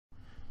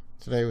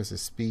Today was a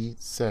speed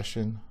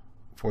session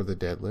for the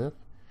deadlift,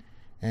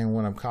 and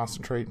what I'm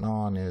concentrating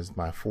on is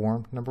my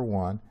form, number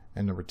one,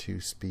 and number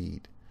two,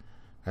 speed.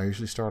 I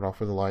usually start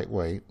off with a light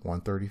weight,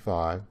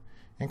 135,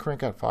 and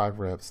crank out 5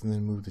 reps, and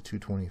then move to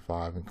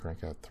 225 and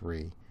crank out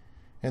 3.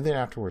 And then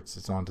afterwards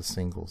it's on to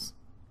singles.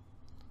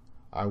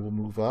 I will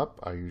move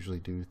up. I usually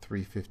do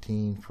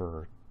 315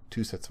 for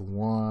 2 sets of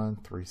 1,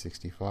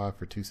 365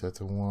 for 2 sets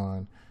of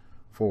 1,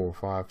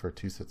 405 for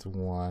 2 sets of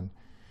 1,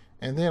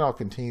 and then I'll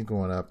continue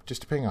going up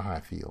just depending on how I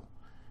feel.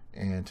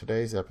 And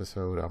today's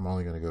episode I'm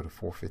only going to go to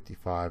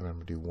 455 and I'm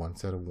going to do 1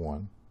 set of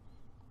 1.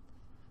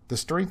 The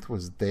strength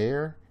was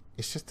there,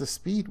 it's just the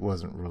speed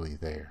wasn't really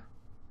there.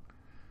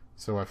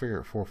 So I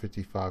figured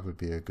 455 would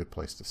be a good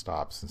place to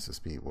stop since the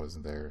speed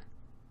wasn't there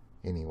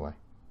anyway.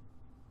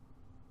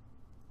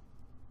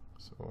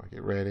 So I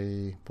get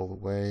ready, pull the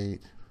weight,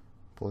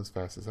 pull as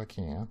fast as I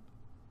can.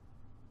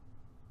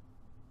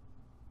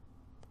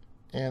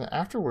 And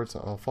afterwards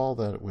I'll follow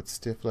that with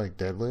stiff leg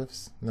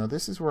deadlifts. Now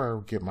this is where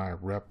I get my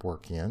rep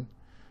work in.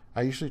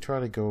 I usually try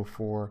to go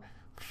for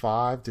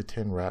 5 to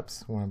 10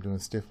 reps when I'm doing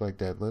stiff leg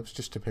deadlifts,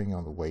 just depending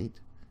on the weight.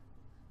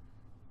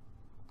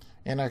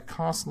 And I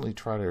constantly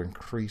try to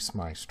increase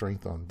my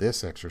strength on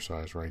this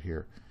exercise right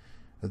here.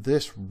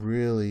 This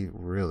really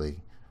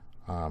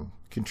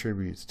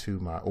contributes to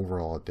my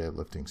overall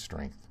deadlifting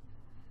strength.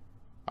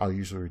 I'll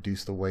usually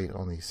reduce the weight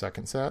on the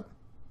second set,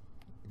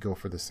 go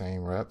for the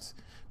same reps,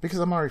 because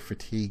I'm already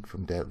fatigued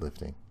from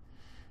deadlifting.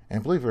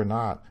 And believe it or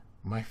not,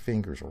 my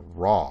fingers are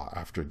raw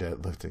after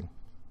deadlifting,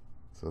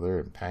 so they're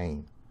in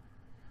pain.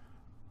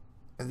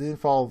 And then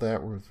follow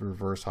that with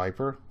reverse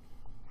hyper.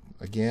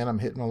 Again, I'm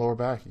hitting my lower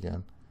back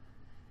again.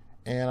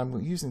 And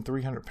I'm using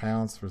 300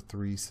 pounds for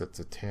 3 sets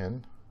of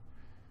 10.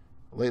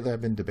 Lately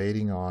I've been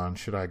debating on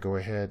should I go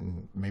ahead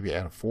and maybe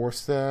add a 4th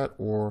set,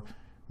 or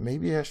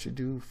maybe I should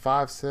do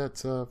 5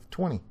 sets of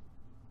 20.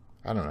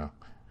 I don't know.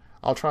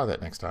 I'll try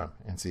that next time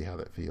and see how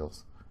that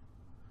feels.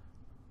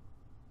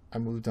 I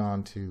moved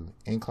on to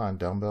incline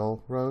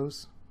dumbbell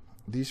rows.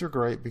 These are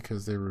great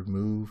because they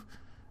remove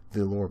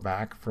the lower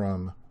back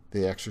from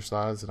the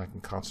exercise and I can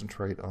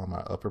concentrate on my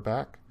upper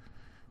back,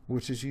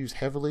 which is used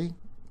heavily,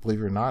 believe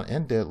it or not,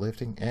 in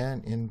deadlifting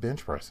and in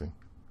bench pressing.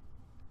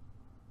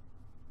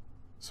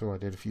 So I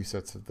did a few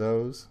sets of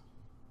those.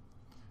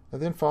 I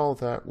then followed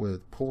that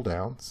with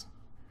pull-downs,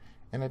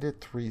 and I did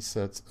 3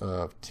 sets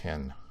of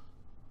 10.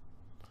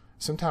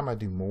 Sometimes I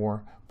do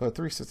more, but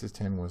 3 sets of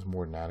 10 was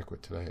more than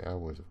adequate today. I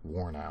was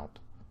worn out.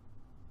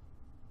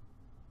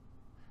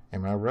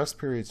 And my rest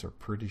periods are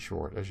pretty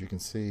short. As you can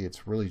see,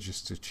 it's really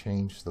just to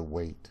change the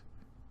weight.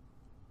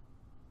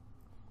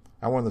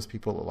 I'm one of those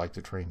people that like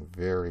to train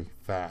very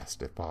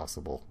fast if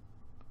possible.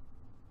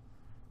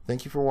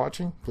 Thank you for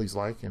watching. Please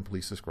like and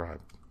please subscribe.